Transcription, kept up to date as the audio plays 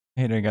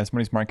Hey there guys, my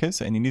name is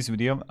Marcus, and in this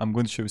video I'm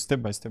going to show you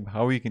step by step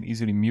how you can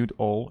easily mute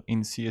all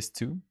in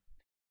CS2.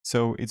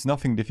 So it's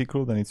nothing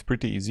difficult and it's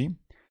pretty easy.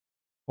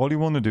 All you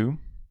want to do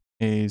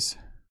is,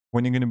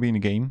 when you're going to be in the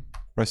game,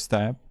 press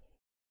tab,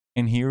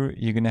 and here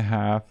you're going to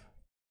have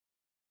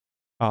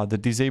the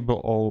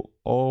disable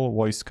all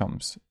voice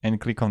comms,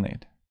 and click on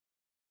it.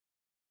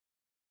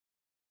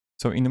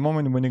 So in the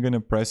moment when you're going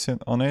to press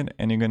it on it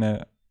and you're going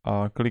to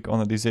click on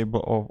the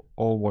disable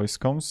all voice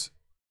comms,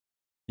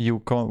 you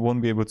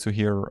won't be able to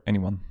hear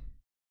anyone.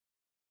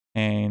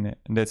 And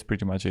that's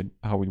pretty much it,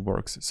 how it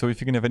works. So if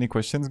you can have any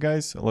questions,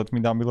 guys, let me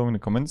down below in the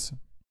comments.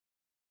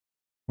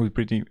 We're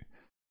pretty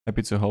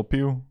happy to help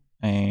you.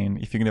 And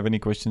if you can have any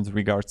questions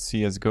regards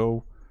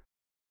CSGO,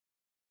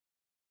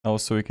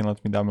 also you can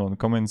let me down below in the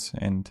comments.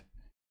 And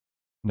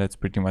that's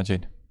pretty much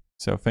it.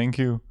 So thank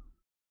you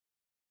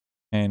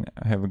and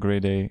have a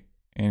great day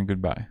and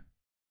goodbye.